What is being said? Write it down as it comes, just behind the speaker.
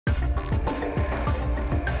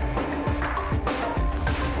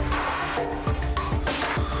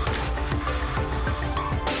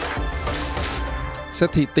ส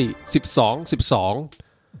ถิติ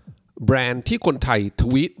 12 แบรนด์ที่คนไทยท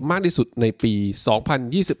วีตมากที่สุดในปี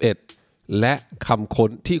 2021 และคำค้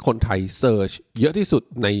นที่คนไทยเซิร์ชเยอะที่สุด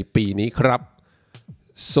ในปีนี้ครับ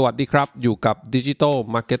สวัสดีครับอยู่กับ Digital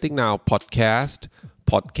Marketing Now Podcast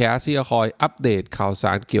ที่จะคอยอัปเดตข่าวส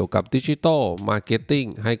ารเกี่ยวกับ Digital Marketing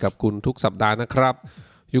ให้กับคุณทุกสัปดาห์นะครับ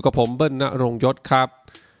อยู่กับผมเบิ้ลณรงค์ยศครับ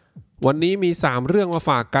วันนี้มี3เรื่องมา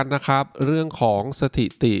ฝากกันนะครับเรื่องของสถิ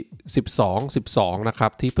ติ 12 นะครั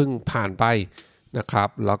บที่เพิ่งผ่านไปนะครับ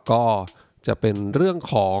แล้วก็จะเป็นเรื่อง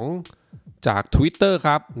ของจาก Twitter ค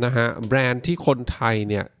รับนะฮะแบรนด์ที่คนไทย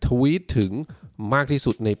เนี่ยทวีตถึงมากที่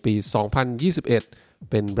สุดในปี 2021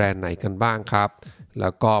 เป็นแบรนด์ไหนกันบ้างครับแล้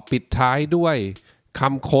วก็ปิดท้ายด้วยค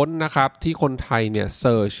ำค้นนะครับที่คนไทยเนี่ยเ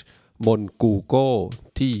ซิร์ชบน Google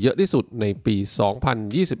ที่เยอะที่สุดในปี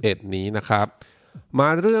 2021 นี้นะครับมา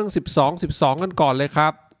เรื่อง 12 กันก่อนเลยครั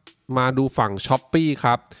บมาดูฝั่ง Shopee ค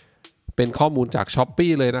รับเป็นข้อมูลจาก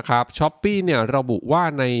Shopee เลยนะครับ Shopee เนี่ยระบุว่า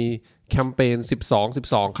ในแคมเปญ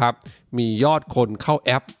 12 ครับมียอดคนเข้าแ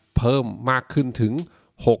อปเพิ่มมากขึ้นถึง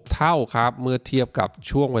 6 เท่าครับเมื่อเทียบกับ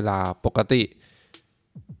ช่วงเวลาปกติ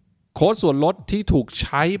โค้ดส่วนลดที่ถูกใ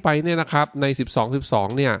ช้ไปเนี่ยนะครับใน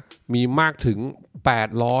 12 เนี่ยมีมากถึง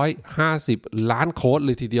850ล้านโค้ดเ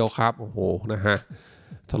ลยทีเดียวครับโอ้โหนะฮะ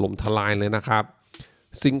ถล่มทลายเลยนะครับ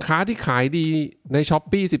สินค้าที่ขายดีใน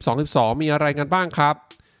Shopee 12 มีอะไรกันบ้างครับ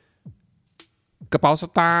กระเป๋าส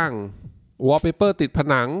ตางค์วอลเปเปอร์ติดผ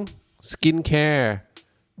นังสกินแคร์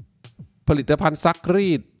ผลิตภัณฑ์ซักรี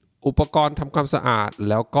ดอุปกรณ์ทำความสะอาด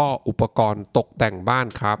แล้วก็อุปกรณ์ตกแต่งบ้าน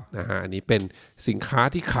ครับอันนี้เป็นสินค้า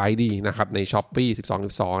ที่ขายดีนะครับใน Shopee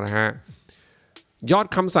 12 นะฮะยอด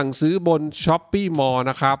คำสั่งซื้อบน Shopee Mall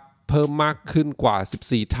นะครับเพิ่มมากขึ้นกว่า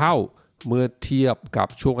14เท่าเมื่อเทียบกับ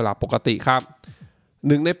ช่วงเวลาปกติครับ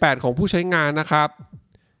1 ใน 8ของผู้ใช้งานนะครับ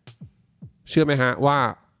เชื่อไหมฮะว่า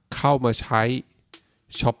เข้ามาใช้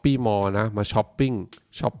Shopee Mall นะมาช้อปปิ้ง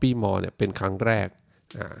Shopee Mall เนี่ยเป็นครั้งแรก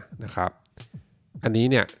นะครับอันนี้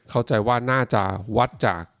เนี่ยเข้าใจว่าน่าจะวัดจ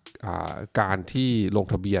ากการที่ลง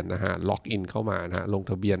ทะเบียนนะฮะล็อกอินเข้ามานะฮะลง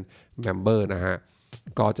ทะเบียน Member นะฮะ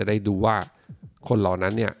ก็จะได้ดูว่าคนเหล่านั้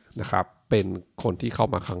นเนี่ยนะครับเป็นคนที่เข้า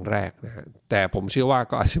มาครั้งแรกนะฮะแต่ผมเชื่อว่า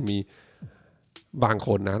ก็อาจจะมีบางค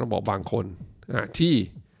นนะต้องบอกบางคนที่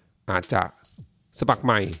อาจจะสมัครใ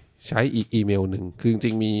หม่ใช้อีกอีเมลหนึ่งคือจ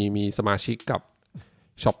ริงๆมีสมาชิกกับ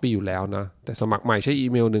Shopee อยู่แล้วนะแต่สมัครใหม่ใช้อี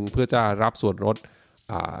เมลหนึ่งเพื่อจะรับส่วนลด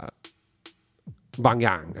บางอ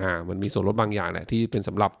ย่างมันมีส่วนลดบางอย่างแหละที่เป็นส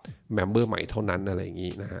ำหรับเมมเบอร์ใหม่เท่านั้นอะไรอย่าง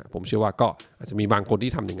นี้นะฮะผมเชื่อว่าก็อาจจะมีบางคน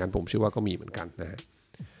ที่ทำอย่างนั้นผมเชื่อว่าก็มีเหมือนกันนะฮะ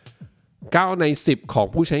9 ใน 10ของ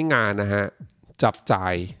ผู้ใช้งานนะฮะจับจ่า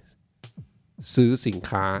ยซื้อสิน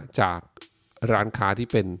ค้าจากร้านค้าที่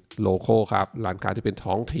เป็นโลคอลครับร้านค้าที่เป็น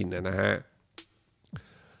ท้องถิ่นนะฮะ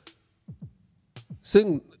ซึ่ง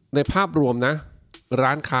ในภาพรวมนะร้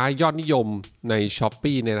านค้ายอดนิยมใน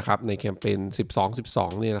Shopee เนี่ยนะครับในแคมเปญ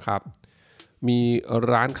 12 เนี่ยนะครับมี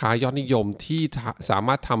ร้านค้ายอดนิยมที่สาม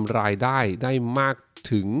ารถทำรายได้มาก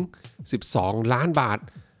ถึง12 ล้านบาท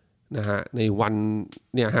นะฮะในวัน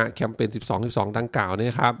เนี่ยฮะแคมเปญ 12 ดังกล่าวเนี่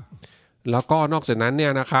ยครับแล้วก็นอกจากนั้นเนี่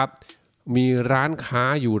ยนะครับมีร้านค้า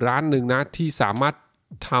อยู่ร้านหนึ่งนะที่สามารถ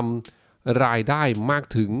ทำรายได้มาก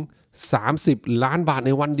ถึง30 ล้านบาทใ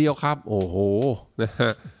นวันเดียวครับโอ้โหนะฮ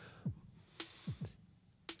ะ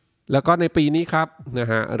แล้วก็ในปีนี้ครับนะ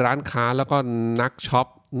ฮะร้านค้าแล้วก็นักช็อป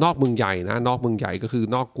นอกเมืองใหญ่นะนอกเมืองใหญ่ก็คือ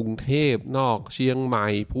นอกกรุงเทพนอกเชียงใหม่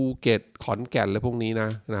ภูเก็ตขอนแก่นและพวกนี้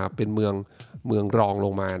นะครับเป็นเมืองรองล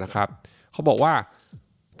งมานะครับเขาบอกว่า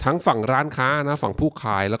ทั้งฝั่งร้านค้านะฝั่งผู้ข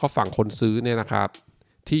ายแล้วก็ฝั่งคนซื้อเนี่ยนะครับ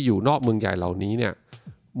ที่อยู่นอกเมืองใหญ่เหล่านี้เนี่ย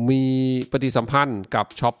มีปฏิสัมพันธ์กับ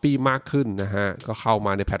Shopee มากขึ้นนะฮะก็เข้าม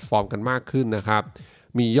าในแพลตฟอร์มกันมากขึ้นนะครับ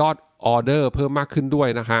มียอดออเดอร์เพิ่มมากขึ้นด้วย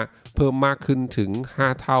นะฮะเพิ่มมากขึ้นถึง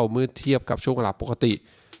5 เท่าเมื่อเทียบกับช่วงเวลาปกติ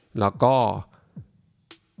แล้วก็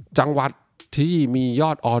จังหวัดที่มีย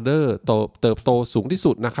อดออเดอร์เติบโตสูงที่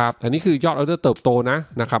สุดนะครับอันนี้คือยอดออเดอร์เติบโต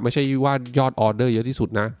นะครับไม่ใช่ว่ายอดออเดอร์เยอะที่สุด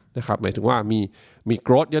นะครับหมายถึงว่ามีโก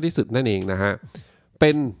รธเยอะที่สุดนั่นเองนะฮะเ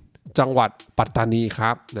ป็นจังหวัดปัตตานีค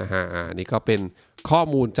รับนะฮะนี่ก็เป็นข้อ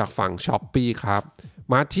มูลจากฝั่ง Shopee ครับ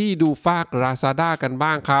มาที่ดูฝาก Lazada กัน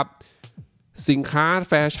บ้างครับสินค้า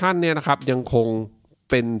แฟชั่นเนี่ยนะครับยังคง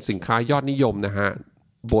เป็นสินค้ายอดนิยมนะฮะ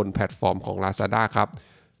บนแพลตฟอร์มของ Lazada ครับ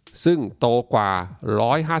ซึ่งโตกว่า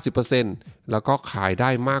 150% แล้วก็ขายได้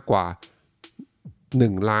มากกว่า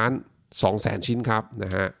 1,200,000 ชิ้นครับน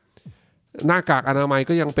ะฮะหน้ากากอนามัย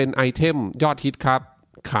ก็ยังเป็นไอเทมยอดฮิตครับ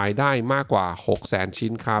ขายได้มากกว่า 600,000 ชิ้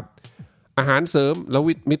นครับอาหารเสริมและ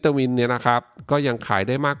วิตามินเนี่ยนะครับก็ยังขายไ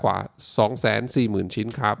ด้มากกว่า 240,000 ชิ้น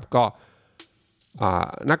ครับก็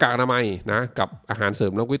หน้ากากอนามัยนะกับอาหารเสริ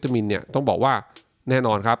มและวิตามินเนี่ยต้องบอกว่า แน่น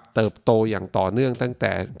อนครับเติบโตอย่างต่อเนื่องตั้งแ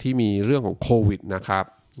ต่ที่มีเรื่องของโควิดนะครับ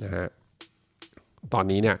นะฮะตอน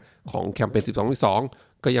นี้เนี่ยของแคมเปญ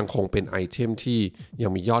12.2ก็ยังคงเป็นไอเทมที่ยั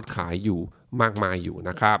งมียอดขายอยู่มากมายอยู่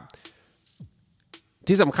นะครับ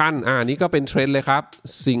ที่สำคัญนี้ก็เป็นเทรนด์เลยครับ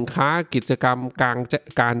สินค้ากิจกรรมกลาง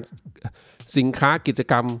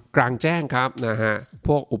แจ้งครับนะฮะพ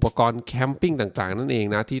วกอุปกรณ์แคมปิ้งต่างๆนั่นเอง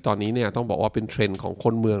นะที่ตอนนี้เนี่ยต้องบอกว่าเป็นเทรนด์ของค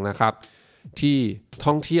นเมืองนะครับที่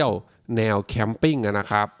ท่องเที่ยวแนวแคมปิ้งนะ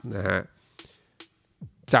ครับนะฮะ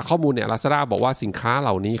จากข้อมูลเนี่ย Lazada บอกว่าสินค้าเห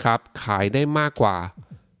ล่านี้ครับขายได้มากกว่า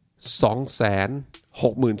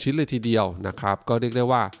 260,000 ชิ้นเลยทีเดียวนะครับก็เรียกได้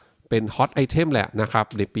ว่าเป็นฮอตไอเทมแหละนะครับ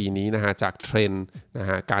ในปีนี้นะฮะจากเทรนด์นะ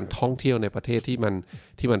ฮะการท่องเที่ยวในประเทศที่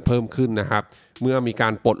มันเพิ่มขึ้นนะครับเมื่อมีกา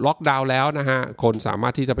รปลดล็อกดาวน์แล้วนะฮะคนสามา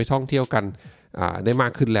รถที่จะไปท่องเที่ยวกันได้มา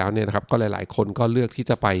กขึ้นแล้วเนี่ยนะครับก็หลายๆคนก็เลือกที่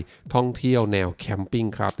จะไปท่องเที่ยวแนวแคมปิ้ง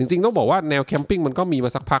ครับจริงๆต้องบอกว่าแนวแคมปิ้งมันก็มีม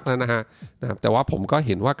าสักพักแล้วนะครับแต่ว่าผมก็เ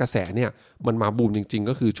ห็นว่ากระแสเนี่ยมันมาบูมจริงๆ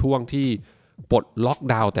ก็คือช่วงที่ปลดล็อก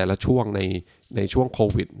ดาวน์แต่ละช่วงในช่วงโค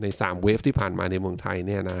วิดใน3เวฟที่ผ่านมาในเมืองไทยเ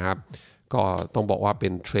นี่ยนะครับก็ต้องบอกว่าเป็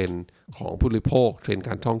นเทรนด์ของผู้บริโภคเทรนด์ก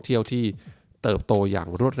ารท่องเที่ยวที่เติบโตอย่าง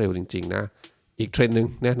รวดเร็วจริงๆนะอีกเทรนด์นึง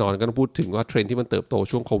แน่นอนก็ต้องพูดถึงว่าเทรนด์ที่มันเติบโต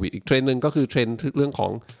ช่วงโควิดอีกเทรนด์นึงก็คือเทรนด์เรื่องขอ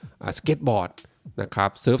งสเก็ตบอร์ดนะครับ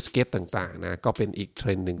เซิร์ฟสเก็ตต่างๆนะก็เป็นอีกเทร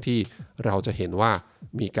นด์นึงที่เราจะเห็นว่า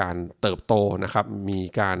มีการเติบโตนะครับมี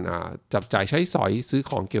การจับจ่ายใช้สอยซื้อ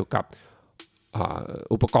ของเกี่ยวกับ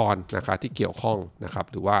อุปกรณ์นะครับที่เกี่ยวข้องนะครับ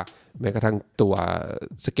หรือว่าแม้กระทั่งตัว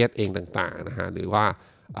สเก็ตเองต่างๆนะฮะหรือว่า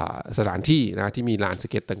สถานที่นะที่มีลานส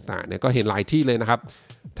เก็ตต่างๆเนี่ยก็เห็นหลายที่เลยนะครับ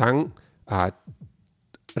ทั้ง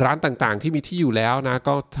ร้านต่างๆที่มีที่อยู่แล้วนะ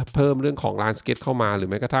ก็เพิ่มเรื่องของลานสเก็ตเข้ามาหรือ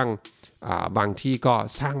แม้กระทั่งบางที่ก็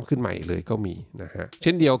สร้างขึ้นใหม่เลยก็มีนะฮะเ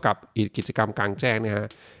ช่นเดียวกับกิจกรรมกลางแจ้งนะฮะ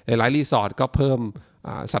หลายรีสอร์ทก็เพิ่ม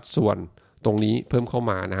สัดส่วนตรงนี้เพิ่มเข้า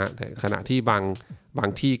มานะฮะแต่ขณะที่บาง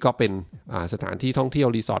ที่ก็เป็นสถานที่ท่องเที่ยว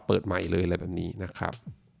รีสอร์ทเปิดใหม่เลยอะไรแบบนี้นะครับ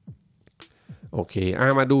โอเค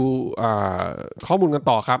มาดูข้อมูลกัน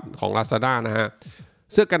ต่อครับของ Lazada นะฮะ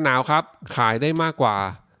เสื้อกันหนาวครับขายได้มากกว่า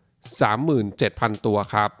 37,000 ตัว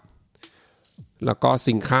ครับแล้วก็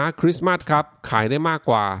สินค้าคริสต์มาสครับขายได้มาก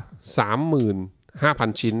กว่า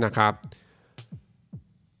 35,000 ชิ้นนะครับ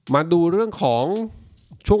มาดูเรื่องของ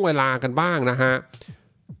ช่วงเวลากันบ้างนะฮะ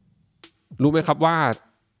รู้ไหมครับว่า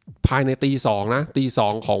ภายในตี2นะตี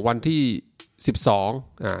2ของวันที่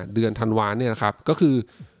12เดือนธันวาเนี่ยนะครับก็คือ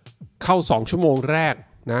เข้า2ชั่วโมงแรก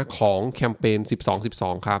นะของแคมเปญ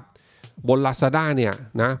12.12ครับบน Lazada เนี่ย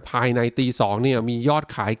นะภายในตี2เนี่ยมียอด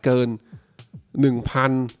ขายเกิน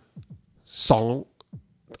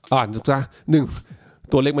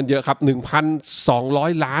ตัวเลขมันเยอะครับ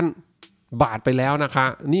 1,200 ล้านบาทไปแล้วนะคะ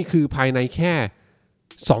นี่คือภายในแค่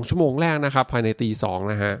2ชั่วโมงแรกนะครับภายในตี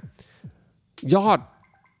2นะฮะยอด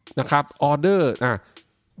นะครับออเดอร์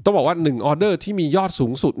ต้องบอกว่า1ออเดอร์ที่มียอดสู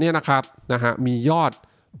งสุดเนี่ยนะครับนะฮะมียอด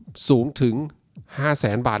สูงถึง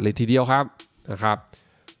 500,000 บาทเลยทีเดียวครับนะครับ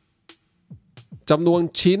จำนวน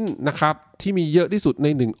ชิ้นนะครับที่มีเยอะที่สุดใน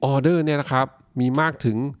1ออเดอร์เนี่ยนะครับมีมาก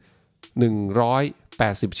ถึง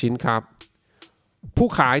180ชิ้นครับผู้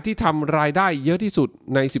ขายที่ทำรายได้เยอะที่สุด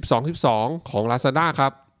ใน12.12ของ Lazada ครั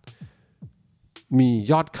บมี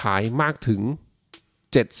ยอดขายมากถึง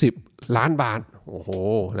70ล้านบาทโอ้โห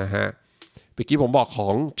นะฮะเมื่อกี้ผมบอกขอ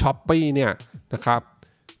ง Shopee เนี่ยนะครับ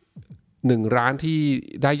1ร้านที่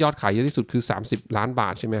ได้ยอดขายเยอะที่สุดคือ30ล้านบา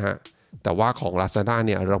ทใช่ไหมฮะแต่ว่าของ Lazada เ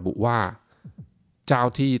นี่ยระบุว่าเจ้า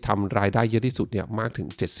ที่ทำรายได้เยอะที่สุดเนี่ยมากถึง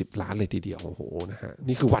70ล้านเลยทีเดียวโอ้โหนะฮะ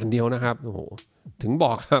นี่คือวันเดียวนะครับโอ้โหถึงบ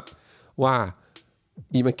อกครับว่า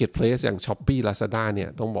e-marketplace อย่าง Shopee Lazada เนี่ย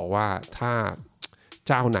ต้องบอกว่าถ้าเ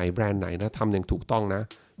จ้าไหนแบรนด์ไหนนะทำอย่างถูกต้องนะ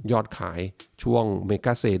ยอดขายช่วงเมก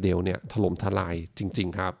าเซเดลเนี่ยถล่มทลายจริง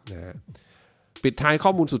ๆครับนะฮะปิดท้ายข้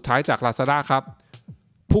อมูลสุดท้ายจาก Lazada ครับ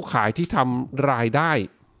ผู้ขายที่ทำรายได้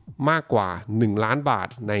มากกว่า1ล้านบาท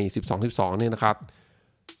ใน12.12เนี่ยนะครับ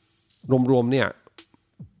รวมๆเนี่ย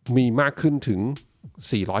มีมากขึ้นถึง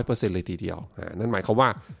 400% เลยทีเดียวนั่นหมายความว่า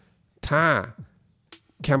ถ้า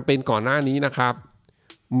แคมเปญก่อนหน้านี้นะครับ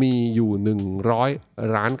มีอยู่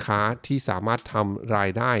100ร้านค้าที่สามารถทำรา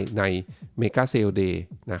ยได้ใน Mega Sale Day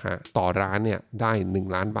นะฮะต่อร้านเนี่ยได้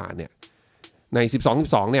1ล้านบาทเนี่ยใน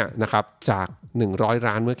12.12เนี่ยนะครับจาก100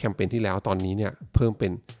ร้านเมื่อแคมเปญที่แล้วตอนนี้เนี่ยเพิ่มเป็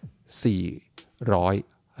น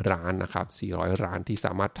400ร้านนะครับ400ร้านที่ส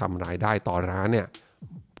ามารถทำรายได้ต่อร้านเนี่ย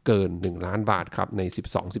เกิน1ล้านบาทครับใน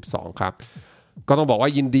12.12ครับก็ต้องบอกว่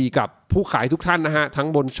ายินดีกับผู้ขายทุกท่านนะฮะทั้ง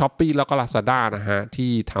บน Shopee แล้วก็ Lazada นะฮะ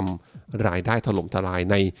ที่ทำรายได้ถล่มทลาย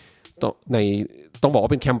ในต้องบอกว่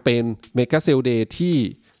าเป็นแคมเปญ Mega Sale Day ที่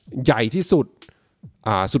ใหญ่ที่สุด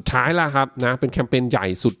สุดท้ายแล้วครับนะเป็นแคมเปญใหญ่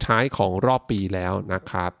สุดท้ายของรอบปีแล้วนะ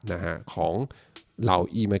ครับนะฮะของ เหล่า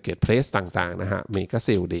e-marketplace ต่างๆนะฮะ Mega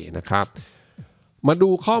Sale Day นะครับมาดู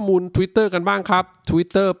ข้อมูล Twitter กันบ้างครับ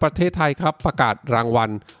Twitter ประเทศไทยครับประกาศรางวั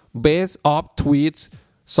ล Best of Tweets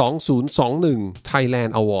 2021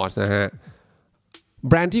 Thailand Awards นะฮะแ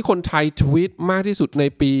บรนด์ที่คนไทยทวีตมากที่สุดใน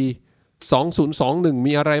ปี2021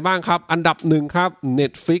มีอะไรบ้างครับอันดับ1ครับ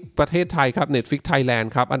Netflix ประเทศไทยครับ Netflix Thailand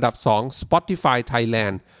ครับอันดับ2 Spotify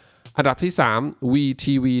Thailand อันดับที่3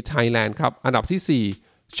 VTV Thailand ครับอันดับที่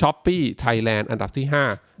4 Shopee Thailand อันดับที่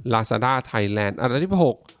5 Lazada Thailand อันดับที่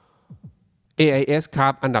6 AIS ครั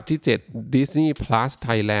บอันดับที่7 Disney Plus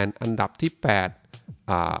Thailand อันดับที่8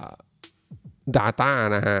 Data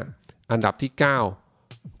นะฮะอันดับที่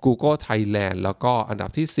9 Google Thailand แล้วก็อันดับ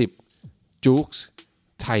ที่10 Joox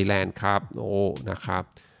Thailand ครับนะครับ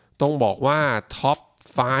ต้องบอกว่า Top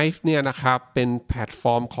 5 เนี่ยนะครับเป็นแพลตฟ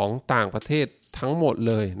อร์มของต่างประเทศทั้งหมด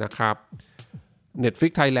เลยนะครับ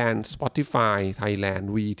Netflix Thailand Spotify Thailand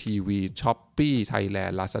VTV Shopee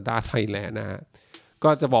Thailand Lazada Thailand นะฮะก็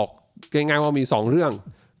จะบอกง่ายๆว่ามี2เรื่อง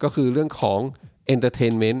ก็คือเรื่องของ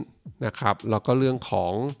Entertainment นะครับแล้วก็เรื่องขอ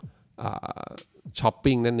ง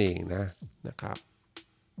Shopping นั่นเองนะครับ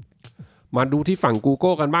มาดูที่ฝั่ง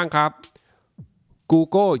Google กันบ้างครับ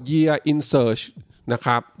Google Year in Search นะค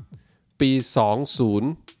รับปี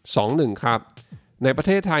 2021 ครับในประเ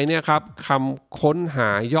ทศไทยเนี่ยครับคำค้นหา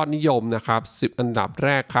ยอดนิยมนะครับ10อันดับแร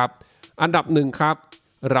กครับอันดับ1ครับ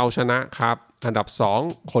เราชนะครับอันดับ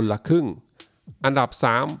2คนละครึ่งอันดับ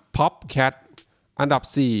3 Popcat อันดับ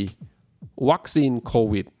4วัคซีนโค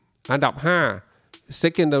วิดอันดับ5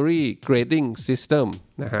 Secondary Grading System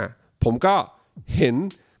นะฮะผมก็เห็น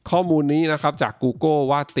ข้อมูลนี้นะครับจาก Google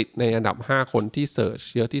ว่าติดในอันดับ5คนที่เสิร์ช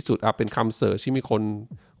เยอะที่สุดเป็นคำเสิร์ชที่มีคน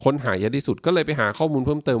ค้นหาเยอะที่สุดก็เลยไปหาข้อมูลเ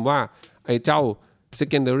พิ่มเติมว่าไอ้เจ้า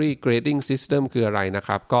Secondary Grading System คืออะไรนะค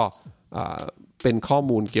รับก็เป็นข้อ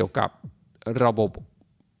มูลเกี่ยวกับระบบ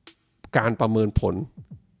การประเมินผล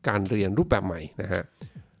การเรียนรูปแบบใหม่นะฮะ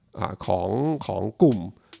ของกลุ่ม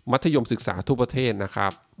มัธยมศึกษาทั่วประเทศนะครั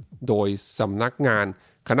บโดยสำนักงาน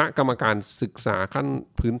คณะกรรมการศึกษาขั้น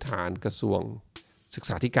พื้นฐานกระทรวงศึก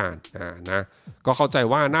ษาธิการนะก็เข้าใจ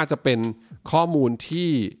ว่าน่าจะเป็นข้อมูลที่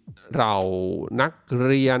เรานักเ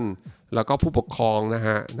รียนแล้วก็ผู้ปกครองน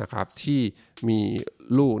ะครับที่มี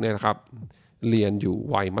ลูกเนี่ยนะครับเรียนอยู่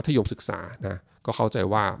วัยมัธยมศึกษานะก็เข้าใจ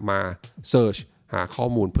ว่ามาเสิร์ชหาข้อ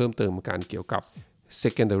มูลเพิ่มเติมกันเกี่ยวกับ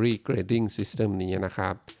secondary grading system นี้นะครั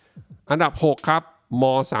บอันดับ6ครับม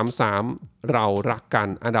.33 เรารักกัน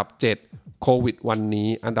อันดับ7โควิดวันนี้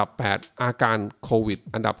อันดับ8อาการโควิด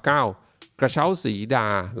อันดับ9กระเช้าสีดา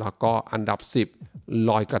แล้วก็อันดับ10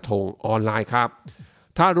ลอยกระทงออนไลน์ครับ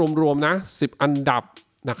ถ้ารวมๆนะ10อันดับ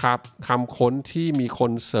นะครับคำค้นที่มีค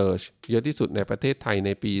นเสิร์ชเยอะที่สุดในประเทศไทยใน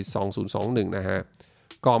ปี2021นะฮะ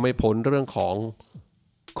ก็ไม่พ้นเรื่องของ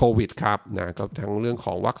โควิดครับนะก็ทั้งเรื่องข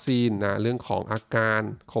องวัคซีนนะเรื่องของอาการ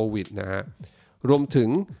โควิดนะฮะรวมถึง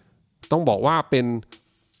ต้องบอกว่าเป็น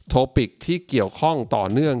โทปิกที่เกี่ยวข้องต่อ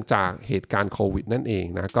เนื่องจากเหตุการณ์โควิดนั่นเอง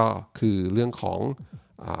นะก็คือเรื่องของ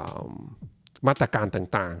มาตรการ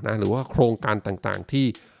ต่างๆนะหรือว่าโครงการต่างๆที่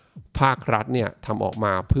ภาครัฐเนี่ยทำออกม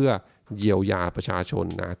าเพื่อเยียวยาประชาชน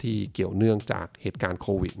นะที่เกี่ยวเนื่องจากเหตุการณ์โค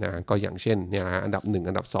วิดนะก็อย่างเช่นเนี่ยนะอันดับ1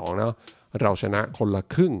อันดับ2แล้วเราชนะคนละ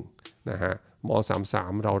ครึ่งนะฮะม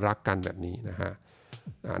.33เรารักกันแบบนี้นะฮะ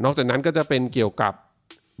นอกจากนั้นก็จะเป็นเกี่ยวกับ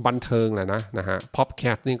บันเทิงแหละนะฮะ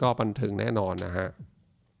Popcat นี่ก็บันเทิงแน่นอนนะฮะ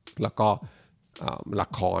แล้วก็ละ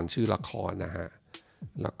ครชื่อละครนะฮะ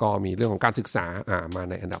แล้วก็มีเรื่องของการศึกษามา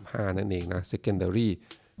ในอันดับ5นั่นเองนะ Secondary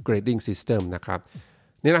Grading System นะครับ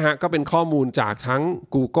นี่นะฮะก็เป็นข้อมูลจากทั้ง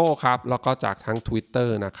Google ครับแล้วก็จากทั้ง Twitter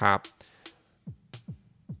นะครับ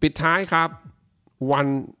ปิดท้ายครับวัน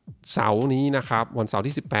เสาร์นี้นะครับวันเสาร์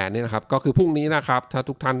ที่18นี่นะครับก็คือพรุ่งนี้นะครับถ้า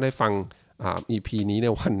ทุกท่านได้ฟังEP นี้ใน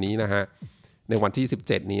วันนี้นะฮะในวันที่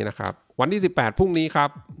17นี้นะครับวันที่18พรุ่งนี้ครับ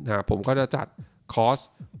ผมก็จะจัดคอร์ส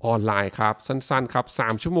ออนไลน์ครับสั้นๆครับ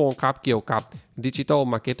3ชั่วโมงครับเกี่ยวกับ Digital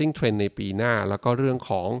Marketing Trend ในปีหน้าแล้วก็เรื่อง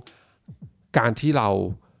ของการที่เรา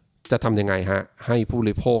จะทำยังไงฮะให้ผู้บ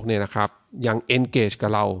ริโภคเนี่ยนะครับยัง engage กั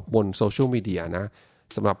บเราบนโซเชียลมีเดียนะ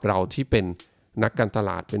สำหรับเราที่เป็นนักการต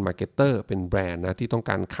ลาดเป็นมาร์เก็ตเตอร์เป็นแบรนด์นะที่ต้อง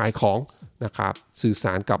การขายของนะครับสื่อส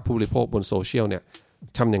ารกับผู้บริโภคบนโซเชียลเนี่ย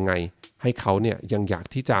ทำยังไงให้เขาเนี่ยยังอยาก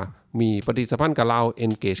ที่จะมีปฏิสัมพันธ์กับเรา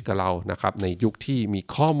engage กับเรานะครับในยุคที่มี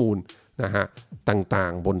ข้อมูลนะฮะต่า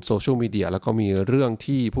งๆบนโซเชียลมีเดียแล้วก็มีเรื่อง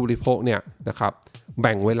ที่ผู้บริโภคเนี่ยนะครับแ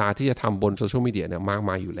บ่งเวลาที่จะทำบนโซเชียลมีเดียเนี่ยมากม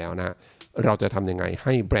ายอยู่แล้วนะเราจะทำยังไงใ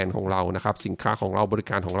ห้แบรนด์ของเรานะครับสินค้าของเราบริ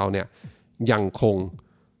การของเราเนี่ยยังคง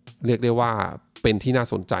เรียกได้ว่าเป็นที่น่า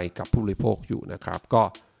สนใจกับผู้บริโภคอยู่นะครับก็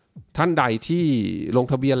ท่านใดที่ลง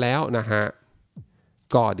ทะเบียนแล้วนะฮะ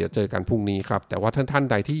ก็เดี๋ยวเจอกันพรุ่งนี้ครับแต่ว่าท่าน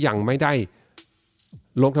ใดที่ยังไม่ได้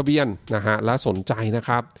ลงทะเบียนนะฮะและสนใจนะค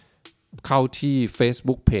รับเข้าที่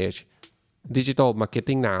Facebook Page Digital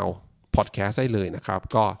Marketing Now Podcast ได้เลยนะครับ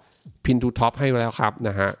ก็Pin to Top ให้แล้วครับน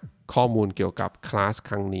ะฮะข้อมูลเกี่ยวกับคลาส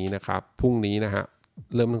ครั้งนี้นะครับพรุ่งนี้นะฮะ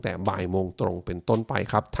เริ่มตั้งแต่บ่ายโมงตรงเป็นต้นไป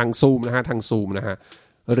ครับทาง Zoom นะฮะ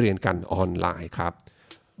เรียนกันออนไลน์ครับ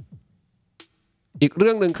อีกเ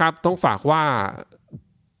รื่องนึงครับต้องฝากว่า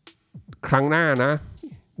ครั้งหน้านะ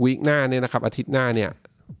วีคหน้าเนี่ยนะครับอาทิตย์หน้าเนี่ย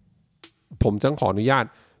ผมจะขออนุญาต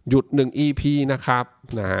หยุด1 EP นะครับ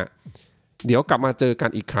นะฮะเดี๋ยวกลับมาเจอกัน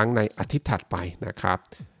อีกครั้งในอาทิตย์ถัดไปนะครับ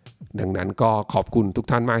ดังนั้นก็ขอบคุณทุก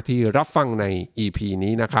ท่านมากที่รับฟังใน EP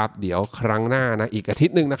นี้นะครับเดี๋ยวครั้งหน้านะอีกอาทิต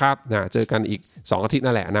ย์นึงนะครับนะเจอกันอีก2 อาทิตย์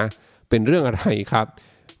นั่นแหละนะเป็นเรื่องอะไรครับ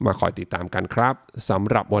มาคอยติดตามกันครับสำ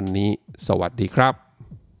หรับวันนี้สวัสดีครับ